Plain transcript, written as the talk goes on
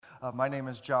My name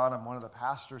is John. I'm one of the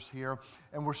pastors here,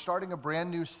 and we're starting a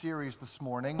brand new series this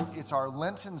morning. It's our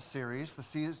Lenten series, the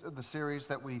series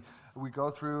that we go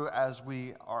through as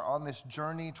we are on this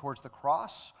journey towards the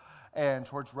cross and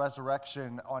towards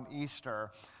resurrection on Easter.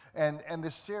 And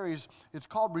this series, it's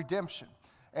called Redemption.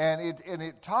 And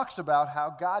it talks about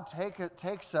how God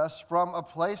takes us from a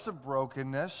place of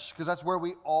brokenness, because that's where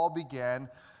we all began,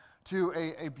 to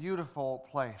a beautiful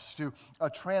place, to a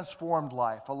transformed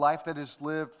life, a life that is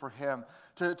lived for Him.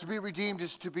 To be redeemed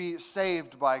is to be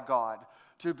saved by God,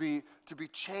 to be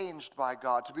changed by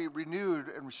God, to be renewed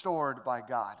and restored by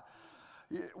God.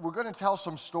 We're going to tell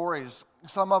some stories,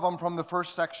 some of them from the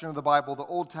first section of the Bible, the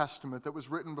Old Testament, that was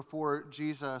written before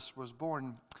Jesus was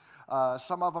born.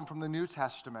 Some of them from the New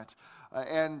Testament.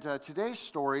 And today's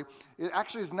story, it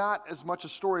actually is not as much a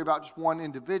story about just one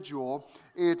individual.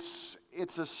 It's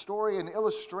a story, an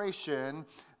illustration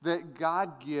that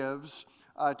God gives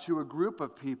to a group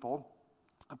of people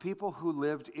who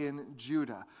lived in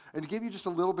Judah. And to give you just a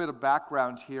little bit of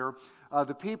background here,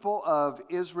 the people of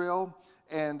Israel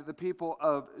and the people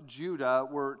of Judah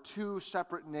were two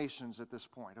separate nations at this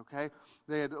point, okay?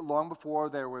 They had, long before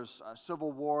there was a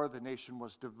civil war, the nation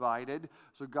was divided.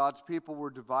 So God's people were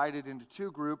divided into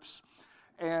two groups,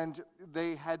 and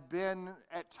they had been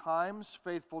at times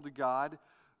faithful to God,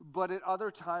 but at other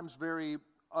times very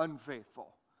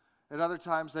unfaithful. At other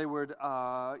times they would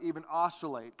even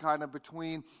oscillate kind of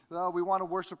between, well, we want to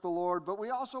worship the Lord, but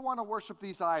we also want to worship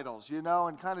these idols,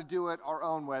 and kind of do it our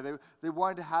own way. They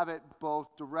wanted to have it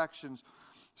both directions.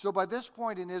 So by this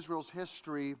point in Israel's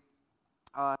history,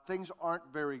 things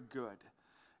aren't very good.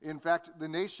 In fact, the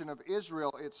nation of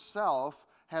Israel itself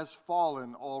has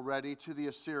fallen already to the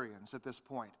Assyrians at this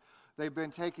point. They've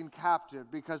been taken captive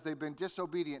because they've been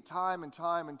disobedient time and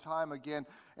time and time again.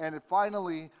 And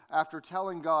finally, after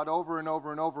telling God over and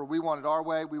over and over, we want it our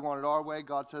way,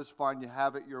 God says, fine, you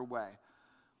have it your way.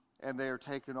 And they are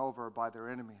taken over by their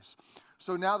enemies.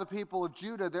 So now the people of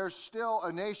Judah, they're still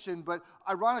a nation, but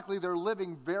ironically, they're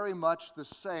living very much the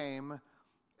same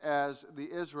as the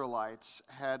Israelites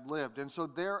had lived. And so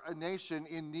they're a nation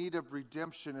in need of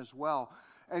redemption as well.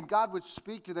 And God would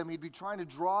speak to them. He'd be trying to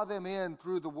draw them in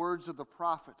through the words of the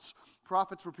prophets.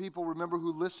 Prophets were people, remember,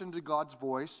 who listened to God's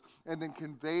voice and then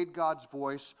conveyed God's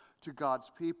voice to God's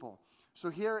people. So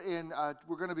here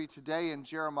we're going to be today in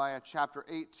Jeremiah chapter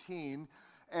 18.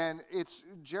 And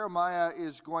Jeremiah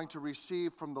is going to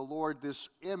receive from the Lord this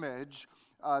image,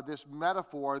 this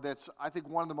metaphor that's, I think,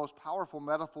 one of the most powerful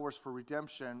metaphors for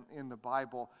redemption in the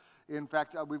Bible. In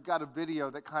fact, we've got a video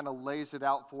that kind of lays it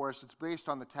out for us. It's based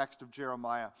on the text of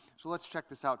Jeremiah. So let's check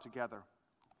this out together.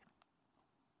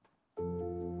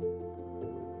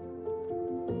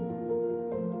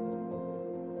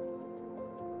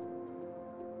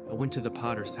 I went to the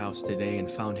potter's house today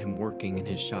and found him working in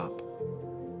his shop.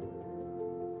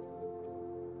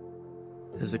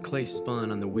 As the clay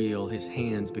spun on the wheel, his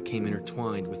hands became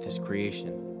intertwined with his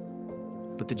creation.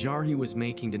 But the jar he was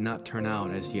making did not turn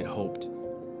out as he had hoped,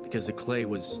 because the clay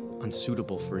was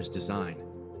unsuitable for his design.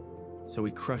 So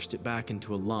he crushed it back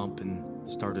into a lump and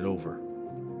started over.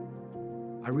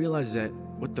 I realized that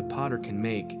what the potter can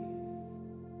make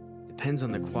depends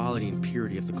on the quality and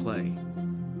purity of the clay.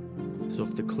 So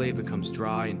if the clay becomes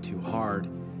dry and too hard,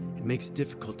 it makes it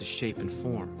difficult to shape and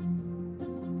form.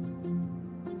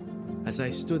 As I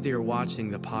stood there watching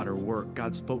the potter work,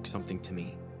 God spoke something to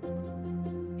me.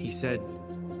 He said,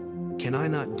 "Can I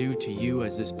not do to you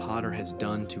as this potter has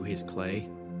done to his clay?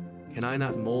 Can I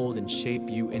not mold and shape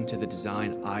you into the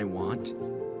design I want?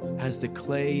 As the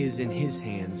clay is in his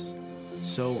hands,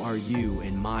 so are you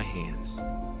in my hands."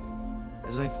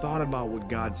 As I thought about what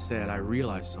God said, I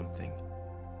realized something.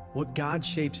 What God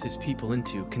shapes his people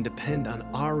into can depend on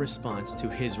our response to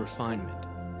his refinement.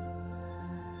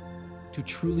 To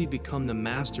truly become the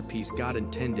masterpiece God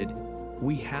intended,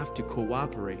 we have to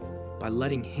cooperate by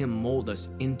letting him mold us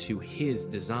into his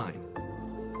design.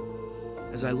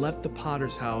 As I left the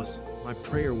potter's house, my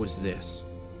prayer was this: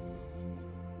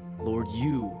 Lord,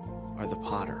 you are the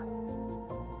potter.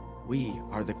 We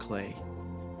are the clay.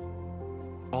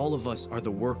 All of us are the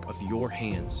work of your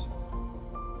hands.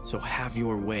 So have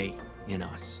your way in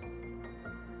us.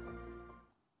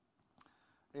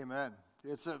 Amen.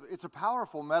 It's a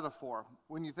powerful metaphor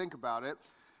when you think about it.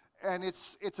 And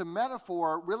it's a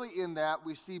metaphor really in that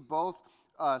we see both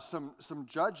some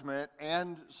judgment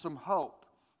and some hope,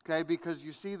 okay? Because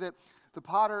you see that the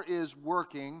potter is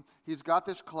working. He's got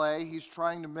this clay. He's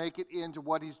trying to make it into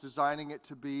what he's designing it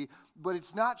to be, but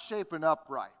it's not shaping up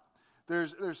right.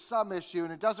 There's some issue,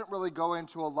 and it doesn't really go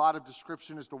into a lot of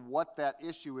description as to what that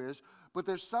issue is, but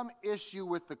there's some issue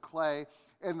with the clay,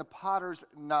 and the potter's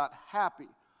not happy.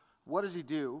 what does he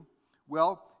do?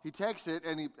 Well, he takes it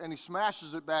and he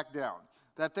smashes it back down.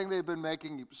 That thing they've been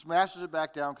making, he smashes it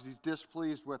back down because he's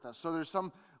displeased with us. So there's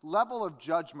some level of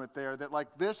judgment there that, like,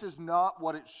 this is not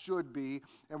what it should be,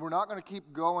 and we're not going to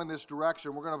keep going this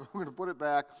direction. We're going to put it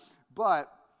back.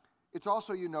 But it's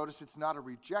also, you notice, it's not a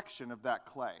rejection of that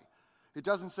clay. It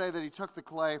doesn't say that he took the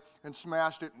clay and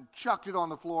smashed it and chucked it on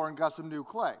the floor and got some new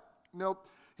clay. Nope.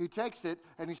 He takes it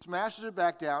and he smashes it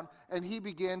back down and he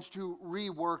begins to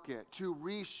rework it, to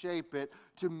reshape it,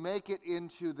 to make it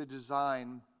into the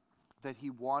design that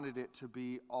he wanted it to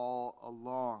be all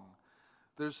along.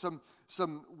 There's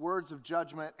some words of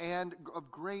judgment and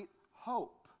of great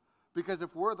hope. Because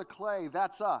if we're the clay,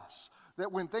 that's us.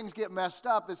 That when things get messed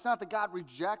up, it's not that God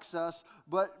rejects us,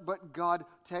 but God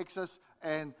takes us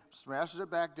and smashes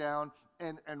it back down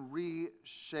and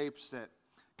reshapes it.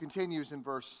 Continues in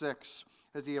verse 6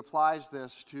 as he applies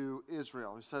this to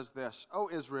Israel. He says this, "O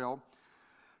Israel,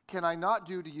 can I not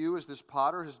do to you as this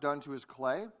potter has done to his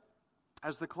clay?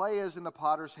 As the clay is in the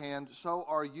potter's hand, so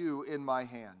are you in my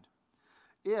hand.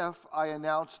 If I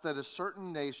announce that a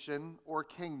certain nation or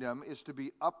kingdom is to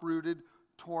be uprooted,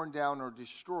 torn down, or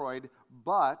destroyed,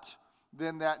 but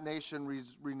then that nation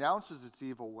renounces its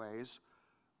evil ways,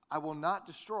 I will not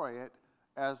destroy it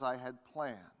as I had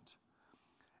planned.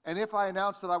 And if I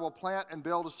announce that I will plant and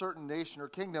build a certain nation or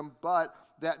kingdom, but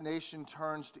that nation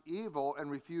turns to evil and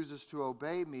refuses to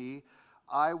obey me,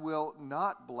 I will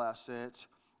not bless it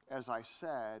as I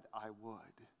said I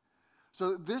would."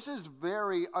 So this is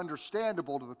very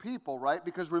understandable to the people, right?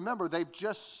 Because remember, they've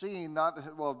just seen, not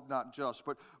just,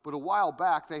 but a while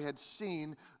back, they had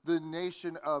seen the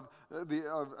nation of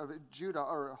Judah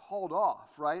or hauled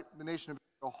off, right? The nation of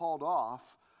Israel hauled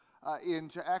off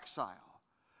into exile.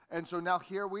 And so now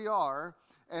here we are,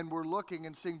 and we're looking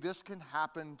and seeing this can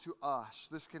happen to us.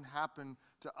 This can happen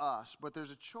to us. But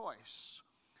there's a choice.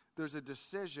 There's a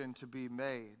decision to be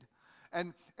made.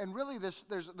 And really,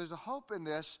 there's a hope in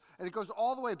this, and it goes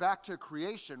all the way back to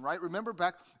creation, right? Remember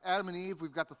back Adam and Eve,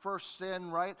 we've got the first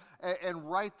sin, right? And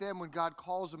right then when God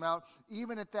calls them out,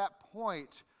 even at that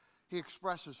point, he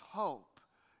expresses hope.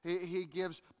 He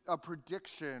gives a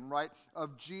prediction, right,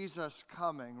 of Jesus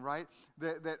coming, right?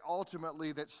 That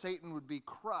ultimately that Satan would be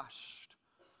crushed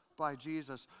by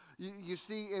Jesus. You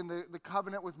see in the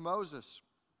covenant with Moses,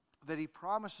 that he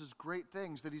promises great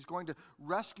things, that he's going to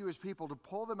rescue his people, to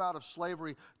pull them out of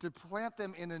slavery, to plant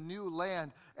them in a new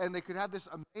land, and they could have this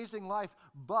amazing life,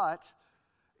 but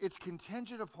it's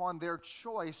contingent upon their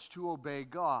choice to obey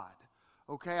God.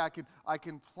 Okay, I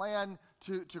can plan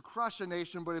to crush a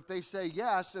nation, but if they say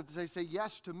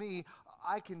yes to me,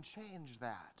 I can change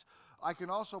that. I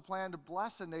can also plan to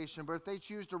bless a nation, but if they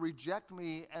choose to reject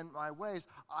me and my ways,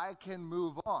 I can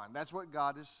move on. That's what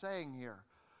God is saying here.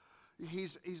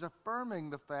 He's affirming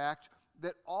the fact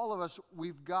that all of us,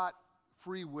 we've got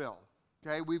free will.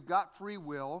 Okay, we've got free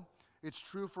will. It's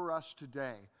true for us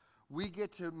today. We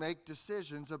get to make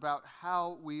decisions about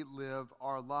how we live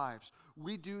our lives.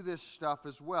 We do this stuff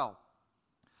as well.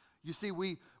 You see,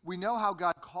 we know how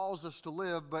God calls us to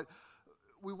live, but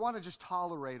we want to just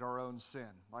tolerate our own sin.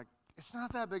 Like, it's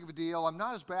not that big of a deal. I'm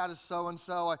not as bad as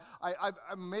so-and-so.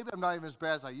 Maybe I'm not even as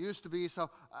bad as I used to be, so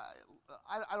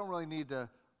I don't really need to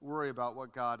worry about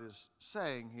what God is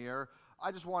saying here.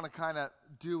 I just want to kind of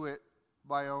do it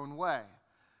my own way.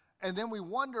 And then we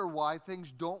wonder why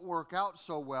things don't work out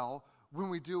so well when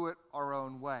we do it our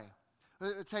own way.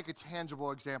 Take a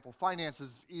tangible example. Finance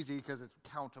is easy because it's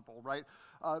countable, right?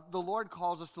 The Lord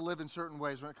calls us to live in certain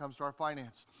ways when it comes to our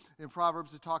finance. In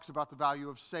Proverbs, it talks about the value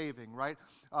of saving, right?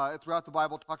 Throughout the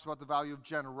Bible, it talks about the value of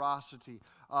generosity.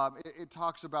 It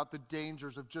talks about the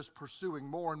dangers of just pursuing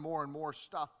more and more and more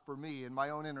stuff for me and my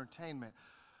own entertainment.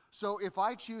 So if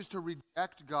I choose to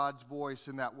reject God's voice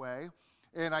in that way,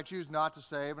 and I choose not to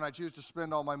save, and I choose to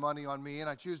spend all my money on me, and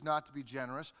I choose not to be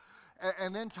generous,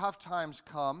 and then tough times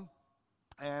come,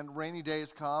 and rainy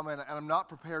days come, and I'm not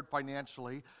prepared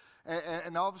financially,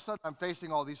 and all of a sudden I'm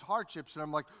facing all these hardships, and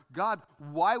I'm like, God,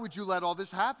 why would you let all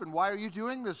this happen? Why are you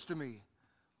doing this to me?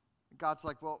 And God's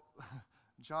like, well,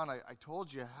 John, I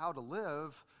told you how to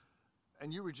live,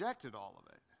 and you rejected all of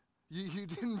it. You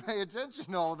didn't pay attention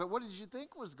to all of it. What did you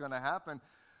think was going to happen?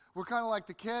 We're kind of like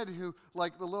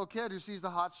the little kid who sees the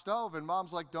hot stove, and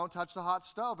mom's like, don't touch the hot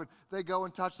stove. And they go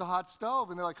and touch the hot stove,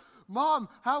 and they're like, Mom,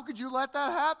 how could you let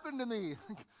that happen to me?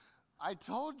 I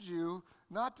told you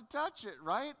not to touch it,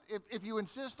 right? If you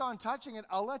insist on touching it,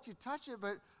 I'll let you touch it,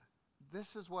 but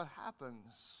this is what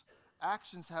happens.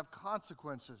 Actions have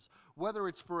consequences. Whether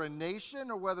it's for a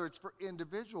nation or whether it's for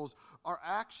individuals, our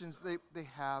actions, they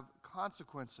have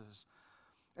consequences.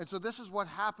 And so this is what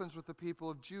happens with the people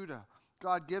of Judah.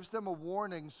 God gives them a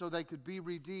warning so they could be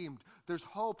redeemed. There's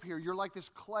hope here. You're like this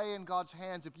clay in God's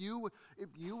hands. If you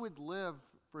would live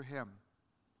for him,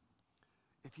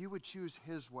 if you would choose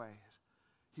his ways,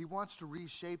 he wants to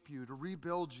reshape you, to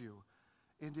rebuild you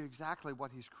into exactly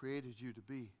what he's created you to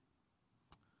be.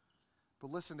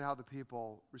 But listen to how the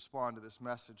people respond to this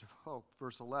message of hope.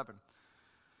 Verse 11.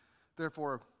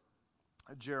 Therefore,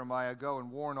 Jeremiah, go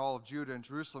and warn all of Judah and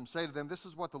Jerusalem. Say to them, this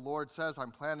is what the Lord says,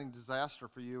 I'm planning disaster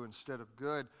for you instead of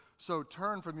good. So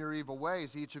turn from your evil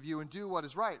ways, each of you, and do what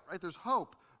is right. Right? There's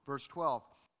hope. Verse 12.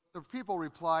 The people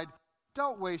replied,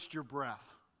 don't waste your breath.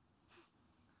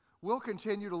 We'll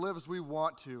continue to live as we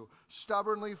want to,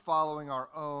 stubbornly following our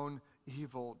own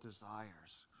evil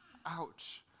desires.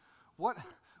 Ouch. What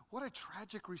a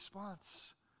tragic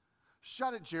response.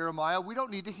 Shut it, Jeremiah. We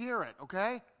don't need to hear it,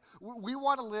 okay? We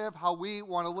want to live how we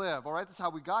want to live, all right? That's how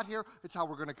we got here. It's how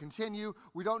we're going to continue.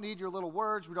 We don't need your little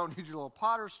words. We don't need your little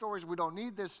Potter stories. We don't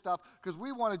need this stuff because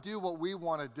we want to do what we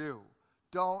want to do.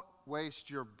 Don't waste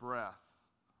your breath.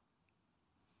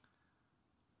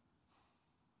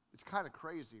 It's kind of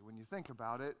crazy when you think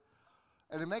about it.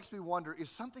 And it makes me wonder,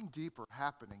 is something deeper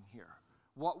happening here?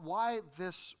 Why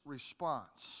this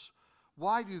response?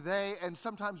 Why do they, and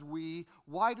sometimes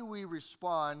why do we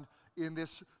respond in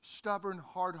this stubborn,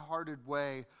 hard-hearted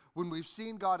way when we've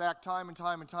seen God act time and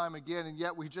time and time again, and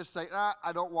yet we just say,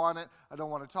 I don't want it, I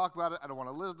don't want to talk about it, I don't want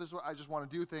to live this way, I just want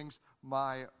to do things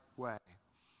my way.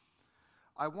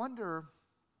 I wonder,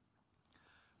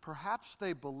 perhaps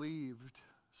they believed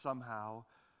somehow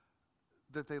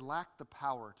that they lacked the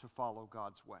power to follow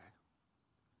God's way.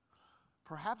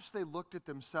 Perhaps they looked at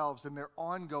themselves and their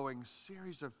ongoing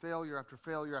series of failure after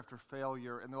failure after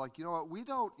failure, and they're like, you know what,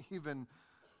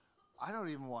 I don't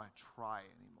even want to try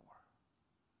anymore.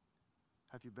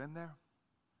 Have you been there?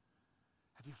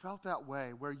 Have you felt that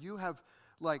way where it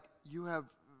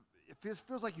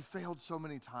feels like you failed so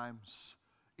many times,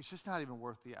 it's just not even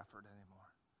worth the effort anymore.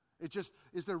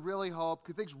 Is there really hope?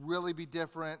 Could things really be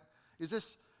different? Is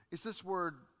this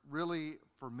word really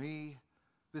for me?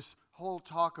 This whole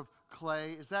talk of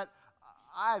clay, is that,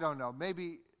 I don't know,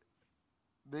 maybe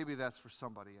that's for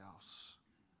somebody else.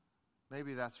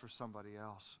 Maybe that's for somebody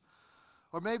else.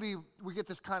 Or maybe we get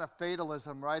this kind of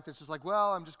fatalism, right? That's just like,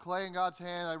 well, I'm just clay in God's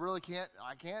hand.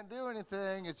 I can't do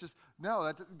anything. It's just,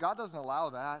 no, God doesn't allow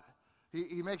that.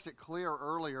 He makes it clear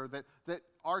earlier that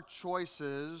our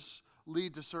choices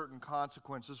lead to certain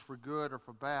consequences for good or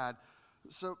for bad.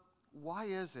 So why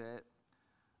is it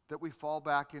that we fall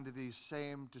back into these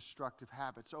same destructive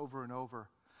habits over and over?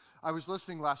 I was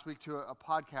listening last week to a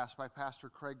podcast by Pastor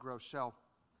Craig Groeschel,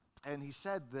 and he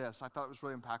said this. I thought it was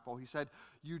really impactful. He said,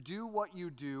 you do what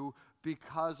you do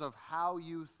because of how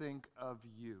you think of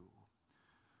you.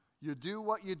 You do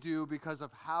what you do because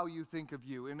of how you think of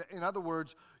you. In other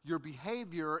words, your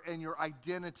behavior and your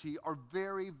identity are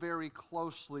very, very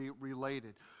closely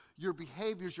related. Your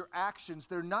behaviors, your actions,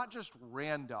 they're not just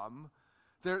random.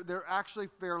 They're actually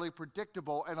fairly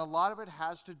predictable, and a lot of it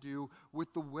has to do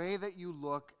with the way that you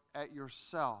look at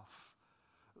yourself.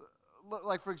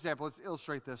 Like, for example, let's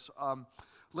illustrate this.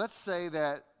 Let's say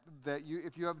that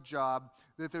if you have a job,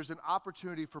 that there's an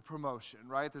opportunity for promotion,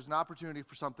 right? There's an opportunity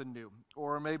for something new.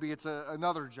 Or maybe it's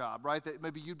another job, right, that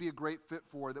maybe you'd be a great fit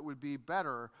for that would be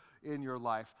better in your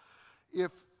life.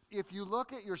 If you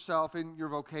look at yourself in your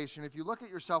vocation, if you look at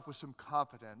yourself with some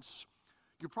confidence,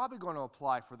 you're probably going to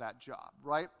apply for that job,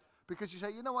 right? Because you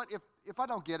say, you know what, if I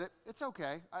don't get it, it's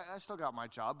okay. I still got my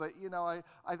job, but,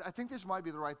 I think this might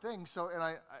be the right thing. So, and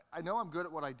I know I'm good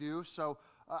at what I do, so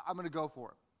I'm going to go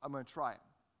for it. I'm going to try it.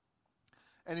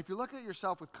 And if you look at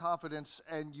yourself with confidence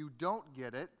and you don't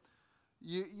get it,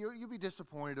 you'll be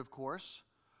disappointed, of course.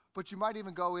 But you might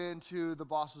even go into the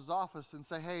boss's office and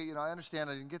say, hey, I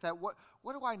understand I didn't get that. What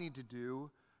do I need to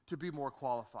do to be more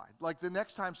qualified? Like the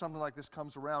next time something like this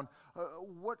comes around,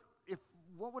 what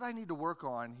would I need to work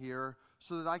on here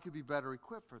so that I could be better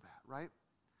equipped for that, right?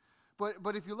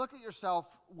 But if you look at yourself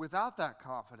without that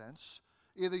confidence,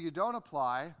 either you don't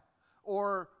apply,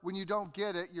 or when you don't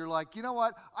get it, you're like, you know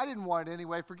what, I didn't want it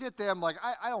anyway, forget them, like,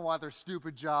 I don't want their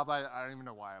stupid job, I don't even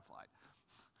know why I applied.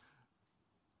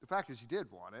 The fact is you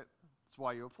did want it, that's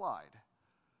why you applied.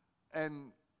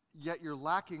 And yet you're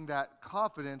lacking that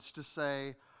confidence to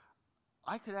say,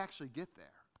 I could actually get there,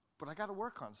 but I got to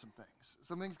work on some things.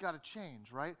 Some things got to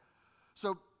change, right?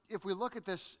 So if we look at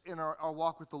this in our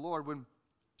walk with the Lord,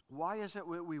 why is it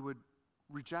we would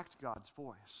reject God's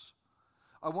voice?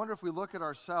 I wonder if we look at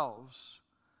ourselves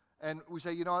and we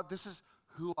say, you know what, this is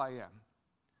who I am.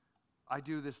 I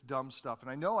do this dumb stuff, and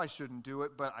I know I shouldn't do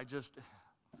it, but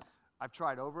I've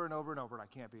tried over and over and over, and I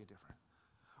can't be different.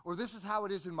 Or this is how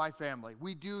it is in my family.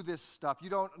 We do this stuff. You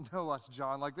don't know us,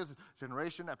 John. Like this is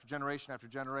generation after generation after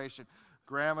generation.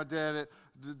 Grandma did it.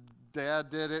 Dad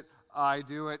did it. I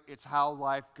do it. It's how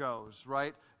life goes,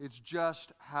 right? It's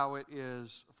just how it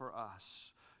is for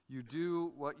us. You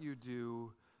do what you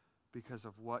do because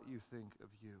of what you think of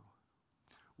you.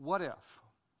 What if?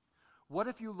 What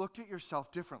if you looked at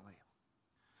yourself differently?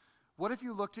 What if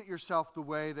you looked at yourself the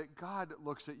way that God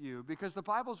looks at you? Because the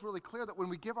Bible is really clear that when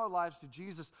we give our lives to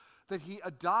Jesus, that he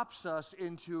adopts us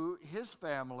into his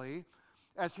family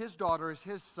as his daughter, as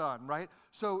his son, right?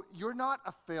 So you're not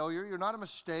a failure. You're not a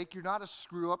mistake. You're not a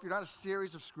screw-up. You're not a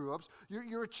series of screw-ups.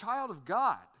 You're a child of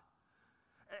God.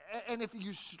 And if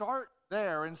you start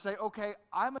there and say, okay,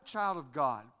 I'm a child of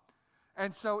God,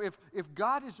 and so if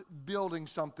God is building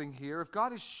something here, if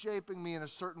God is shaping me in a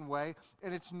certain way,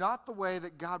 and it's not the way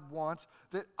that God wants,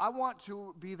 that I want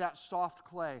to be that soft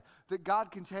clay that God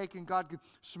can take and God can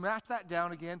smash that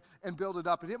down again and build it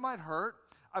up. And it might hurt.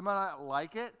 I might not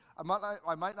like it.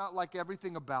 I might not like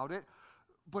everything about it.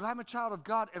 But I'm a child of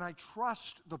God, and I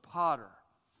trust the potter.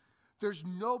 There's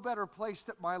no better place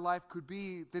that my life could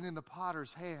be than in the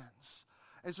potter's hands.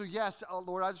 And so, yes,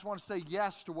 Lord, I just want to say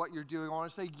yes to what you're doing. I want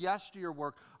to say yes to your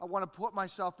work. I want to put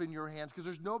myself in your hands because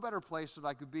there's no better place that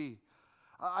I could be.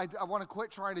 I want to quit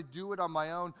trying to do it on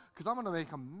my own because I'm going to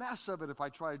make a mess of it if I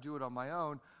try to do it on my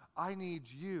own. I need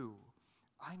you.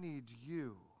 I need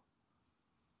you.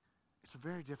 It's a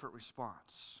very different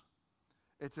response.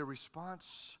 It's a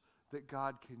response that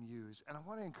God can use. And I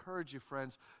want to encourage you,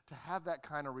 friends, to have that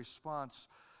kind of response.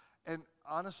 And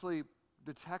honestly,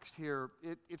 the text here,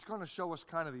 it's going to show us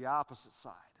kind of the opposite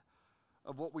side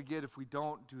of what we get if we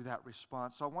don't do that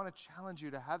response. So I want to challenge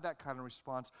you to have that kind of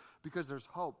response because there's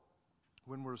hope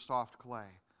when we're soft clay.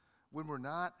 When we're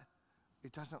not,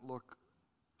 it doesn't look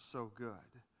so good.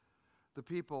 The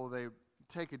people, they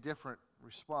take a different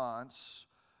response.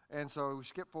 And so we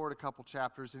skip forward a couple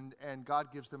chapters, and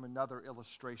God gives them another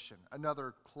illustration,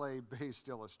 another clay-based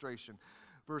illustration.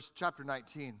 Chapter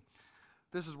 19.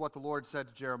 This is what the Lord said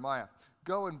to Jeremiah.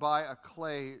 Go and buy a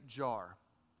clay jar.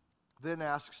 Then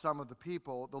ask some of the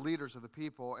people, the leaders of the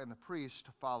people, and the priests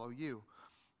to follow you.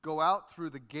 Go out through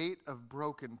the gate of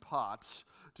broken pots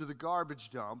to the garbage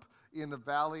dump in the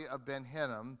valley of Ben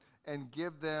Hinnom and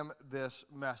give them this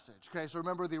message. Okay, so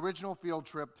remember the original field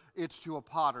trip, it's to a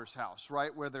potter's house,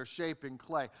 right, where they're shaping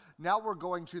clay. Now we're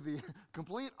going to the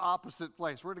complete opposite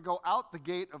place. We're going to go out the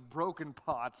gate of broken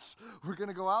pots. We're going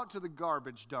to go out to the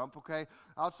garbage dump, okay?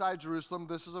 Outside Jerusalem,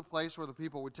 this is a place where the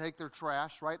people would take their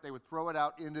trash, right? They would throw it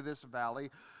out into this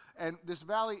valley. And this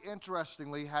valley,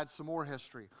 interestingly, had some more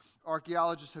history.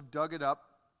 Archaeologists have dug it up.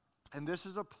 And this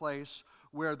is a place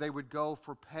where they would go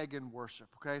for pagan worship,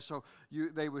 okay? So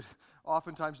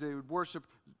oftentimes they would worship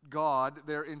God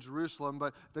there in Jerusalem,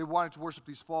 but they wanted to worship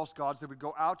these false gods. They would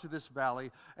go out to this valley,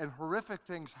 and horrific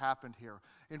things happened here.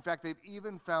 In fact, they've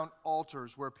even found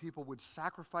altars where people would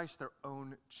sacrifice their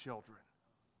own children.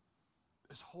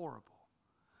 It's horrible.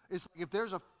 It's like if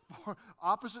there's a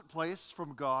opposite place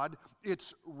from God,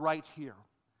 it's right here.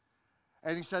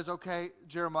 And he says, okay,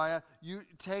 Jeremiah, you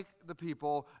take the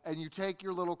people and you take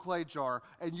your little clay jar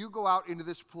and you go out into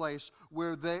this place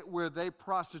where they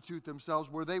prostitute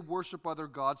themselves, where they worship other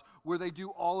gods, where they do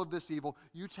all of this evil.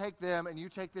 You take them and you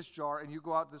take this jar and you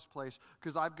go out to this place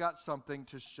because I've got something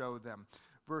to show them.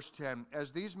 Verse 10,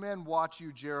 as these men watch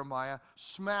you, Jeremiah,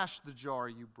 smash the jar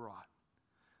you brought.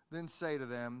 Then say to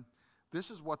them, this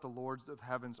is what the Lord of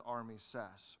Heaven's army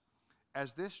says.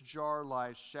 As this jar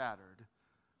lies shattered,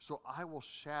 so I will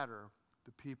shatter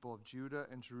the people of Judah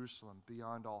and Jerusalem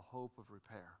beyond all hope of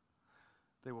repair.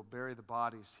 They will bury the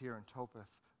bodies here in Topheth,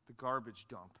 the garbage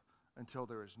dump, until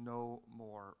there is no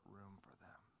more room for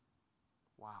them.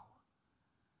 Wow.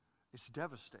 It's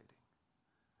devastating.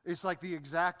 It's like the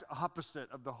exact opposite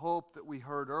of the hope that we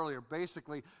heard earlier.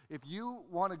 Basically, if you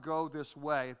want to go this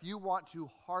way, if you want to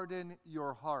harden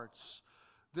your hearts,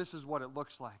 this is what it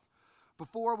looks like.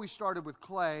 Before we started with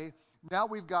clay, now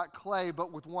we've got clay,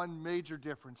 but with one major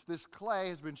difference. This clay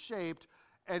has been shaped,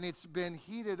 and it's been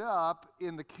heated up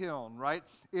in the kiln, right?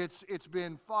 It's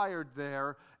been fired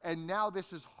there, and now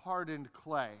this is hardened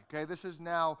clay, okay? This is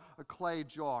now a clay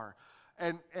jar.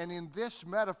 And in this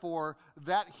metaphor,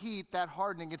 that heat, that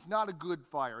hardening, it's not a good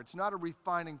fire. It's not a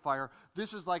refining fire.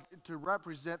 This is like to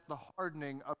represent the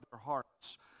hardening of their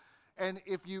hearts. And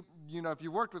if you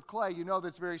worked with clay, you know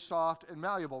that's very soft and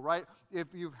malleable, right? If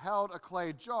you've held a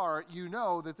clay jar, you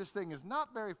know that this thing is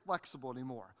not very flexible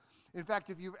anymore. In fact,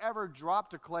 if you've ever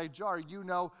dropped a clay jar, you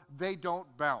know they don't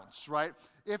bounce, right?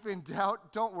 If in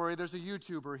doubt, don't worry. There's a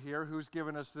YouTuber here who's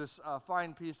given us this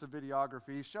fine piece of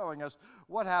videography showing us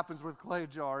what happens with clay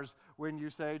jars when you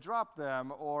say drop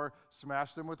them or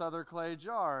smash them with other clay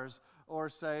jars or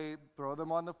say throw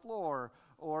them on the floor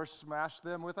or smash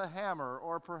them with a hammer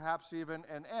or perhaps even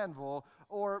an anvil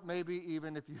or maybe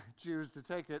even if you choose to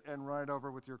take it and run it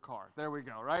over with your car. There we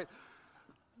go, right?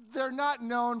 They're not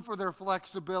known for their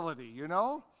flexibility, you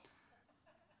know?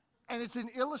 And it's an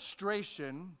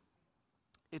illustration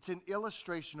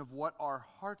of what our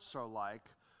hearts are like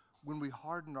when we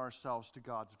harden ourselves to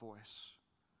God's voice.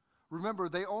 Remember,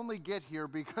 they only get here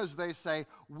because they say,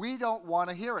 we don't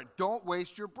want to hear it. Don't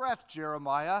waste your breath,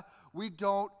 Jeremiah. We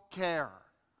don't care.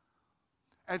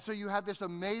 And so you have this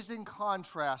amazing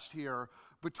contrast here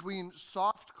between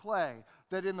soft clay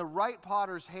that in the right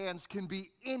potter's hands can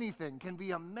be anything, can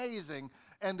be amazing,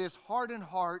 and this hardened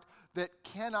heart that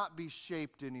cannot be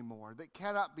shaped anymore, that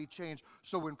cannot be changed.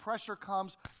 So when pressure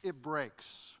comes, it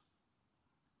breaks.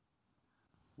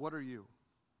 What are you?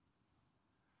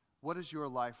 What does your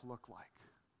life look like?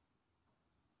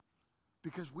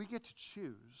 Because we get to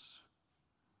choose.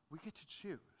 We get to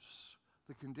choose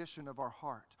the condition of our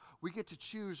heart. We get to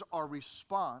choose our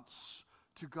response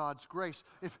to God's grace.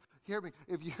 Hear me,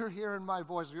 if you're hearing my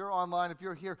voice, if you're online, if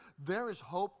you're here, there is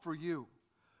hope for you,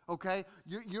 okay?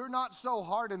 You're not so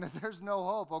hardened that there's no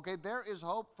hope, okay? There is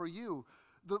hope for you.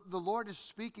 The Lord is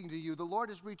speaking to you. The Lord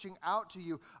is reaching out to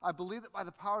you. I believe that by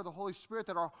the power of the Holy Spirit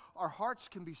that our hearts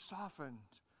can be softened,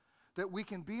 that we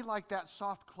can be like that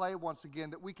soft clay once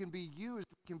again, that we can be used,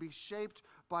 we can be shaped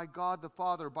by God the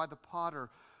Father, by the potter,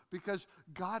 because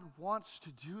God wants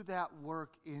to do that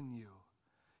work in you.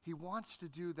 He wants to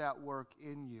do that work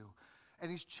in you. And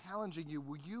he's challenging you.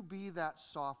 Will you be that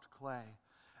soft clay?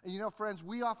 And you know, friends,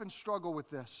 we often struggle with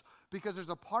this because there's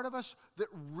a part of us that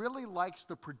really likes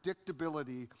the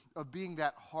predictability of being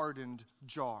that hardened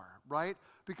jar, right?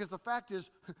 Because the fact is,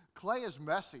 clay is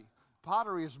messy.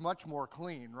 Pottery is much more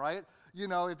clean, right? You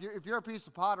know, if you're a piece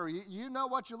of pottery, you know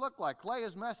what you look like. Clay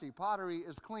is messy. Pottery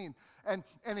is clean. And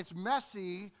it's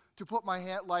messy to put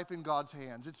my life in God's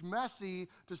hands. It's messy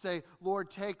to say,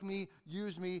 Lord, take me,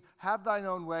 use me, have thine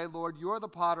own way. Lord, you're the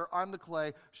potter, I'm the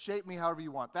clay, shape me however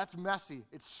you want. That's messy.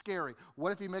 It's scary.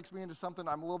 What if he makes me into something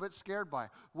I'm a little bit scared by?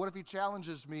 What if he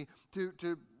challenges me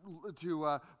to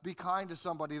be kind to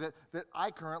somebody that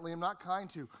I currently am not kind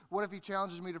to? What if he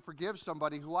challenges me to forgive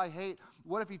somebody who I hate?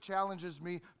 What if he challenges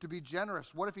me to be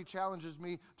generous? What if he challenges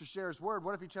me to share his word?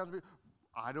 What if he challenges me?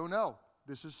 I don't know.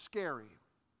 This is scary.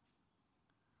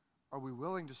 Are we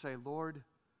willing to say, Lord,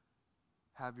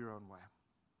 have your own way?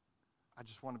 I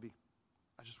just want to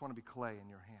be clay in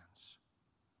your hands.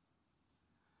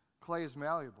 Clay is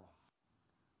malleable.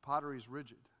 Pottery is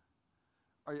rigid.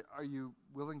 Are you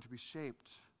willing to be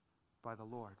shaped by the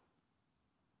Lord?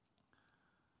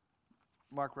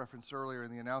 Mark referenced earlier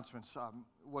in the announcements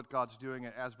what God's doing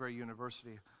at Asbury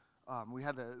University. We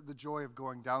had the joy of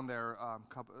going down there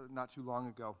not too long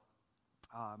ago.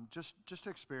 Just to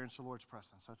experience the Lord's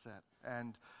presence, that's it.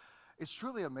 And it's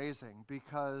truly amazing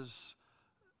because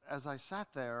as I sat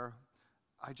there,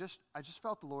 I just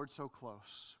felt the Lord so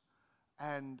close.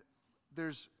 And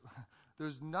there's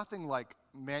nothing like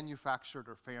manufactured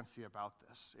or fancy about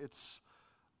this.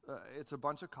 It's a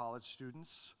bunch of college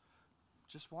students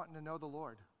just wanting to know the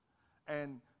Lord.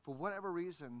 And for whatever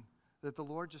reason, that the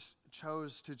Lord just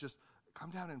chose to just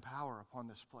come down in power upon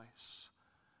this place.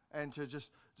 And to just,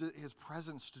 his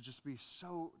presence to just be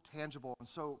so tangible and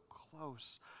so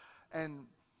close. And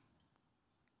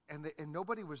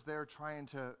nobody was there trying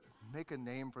to make a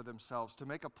name for themselves, to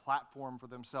make a platform for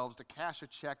themselves, to cash a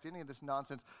check, any of this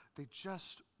nonsense. They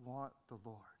just want the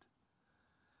Lord.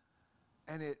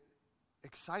 And it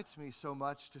excites me so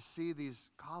much to see these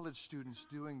college students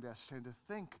doing this and to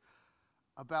think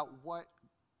about what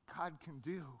God can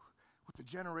do with a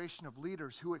generation of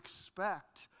leaders who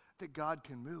expect that God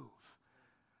can move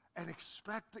and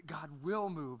expect that God will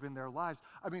move in their lives.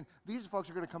 I mean, these folks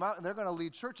are going to come out and they're going to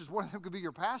lead churches. One of them could be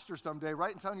your pastor someday,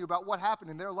 right? And telling you about what happened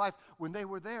in their life when they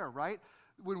were there, right?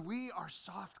 When we are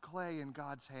soft clay in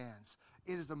God's hands,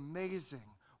 it is amazing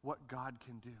what God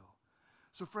can do.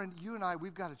 So friend, you and I,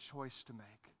 we've got a choice to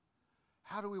make.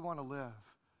 How do we want to live?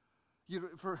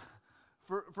 For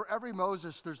every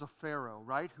Moses, there's a Pharaoh,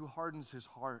 right? Who hardens his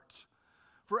heart.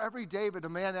 For every David, a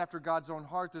man after God's own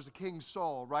heart, there's a King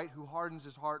Saul, right, who hardens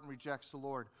his heart and rejects the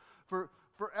Lord. For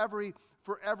every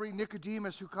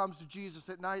Nicodemus who comes to Jesus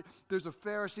at night, there's a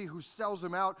Pharisee who sells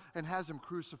him out and has him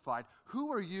crucified.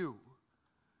 Who are you?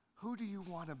 Who do you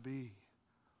want to be?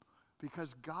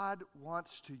 Because God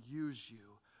wants to use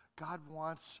you. God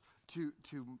wants to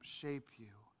shape you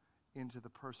into the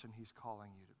person he's calling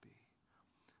you to be.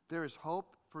 There is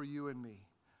hope for you and me.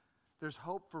 There's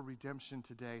hope for redemption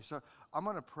today. So I'm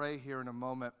going to pray here in a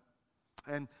moment.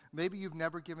 And maybe you've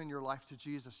never given your life to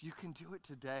Jesus. You can do it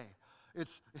today.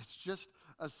 It's just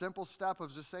a simple step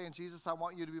of just saying, Jesus, I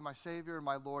want you to be my Savior and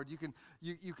my Lord. You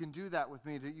can do that with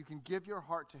me. You can give your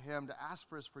heart to him, to ask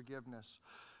for his forgiveness.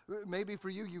 Maybe for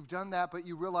you, you've done that, but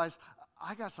you realize,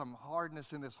 I got some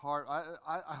hardness in this heart.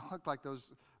 I look like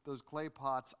those clay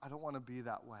pots. I don't want to be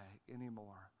that way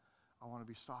anymore. I want to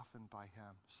be softened by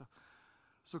him.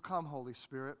 So come, Holy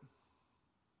Spirit.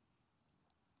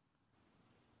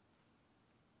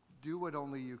 Do what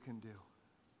only you can do.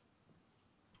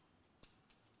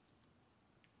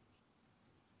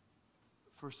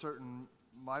 For certain,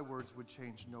 my words would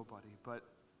change nobody, but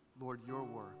Lord, your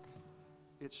work,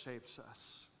 it shapes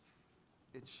us.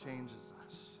 It changes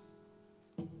us.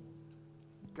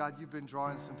 God, you've been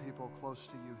drawing some people close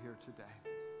to you here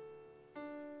today.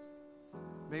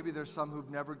 Maybe there's some who've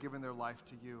never given their life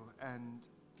to you, and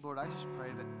Lord, I just pray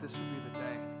that this would be the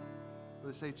day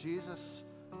where they say, Jesus,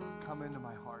 come into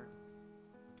my heart.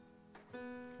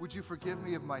 Would you forgive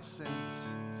me of my sins?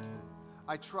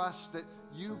 I trust that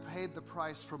you paid the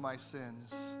price for my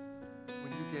sins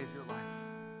when you gave your life.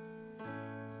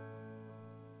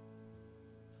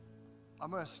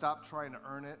 I'm going to stop trying to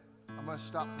earn it. I'm going to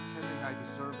stop pretending I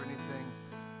deserve anything.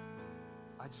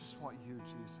 I just want you,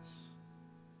 Jesus.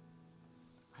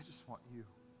 I just want you.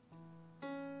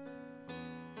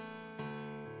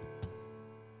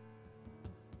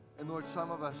 And Lord,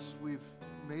 some of us, we've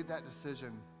made that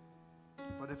decision.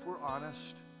 But if we're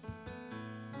honest,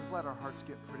 we've let our hearts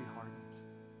get pretty hardened.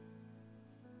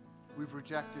 We've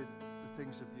rejected the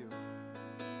things of you.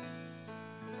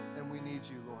 And we need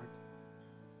you, Lord.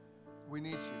 We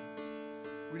need you.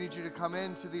 We need you to come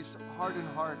into these hardened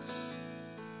hearts,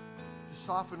 to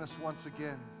soften us once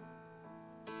again.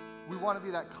 We want to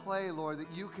be that clay, Lord, that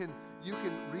you can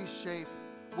reshape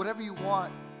whatever you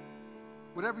want.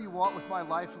 Whatever you want with my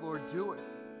life, Lord, do it.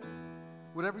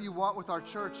 Whatever you want with our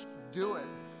church, do it.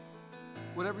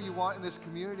 Whatever you want in this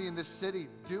community, in this city,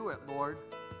 do it, Lord.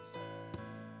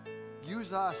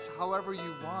 Use us however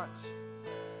you want.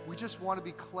 We just want to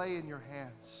be clay in your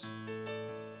hands.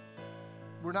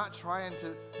 We're not trying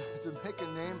to make a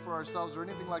name for ourselves or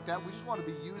anything like that. We just want to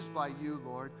be used by you,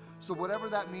 Lord. So whatever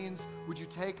that means, would you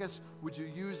take us? Would you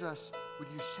use us? Would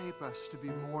you shape us to be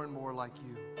more and more like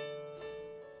you?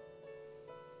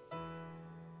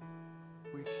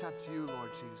 We accept you,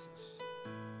 Lord Jesus.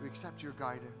 We accept your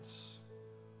guidance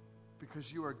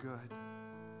because you are good.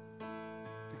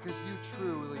 Because you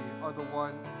truly are the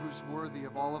one who's worthy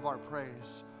of all of our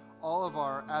praise, all of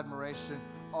our admiration,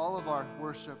 all of our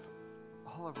worship,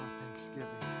 all of our thanksgiving.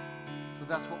 So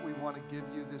that's what we want to give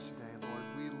you this day, Lord.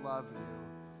 We love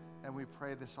you, and we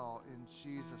pray this all in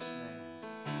Jesus'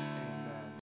 name.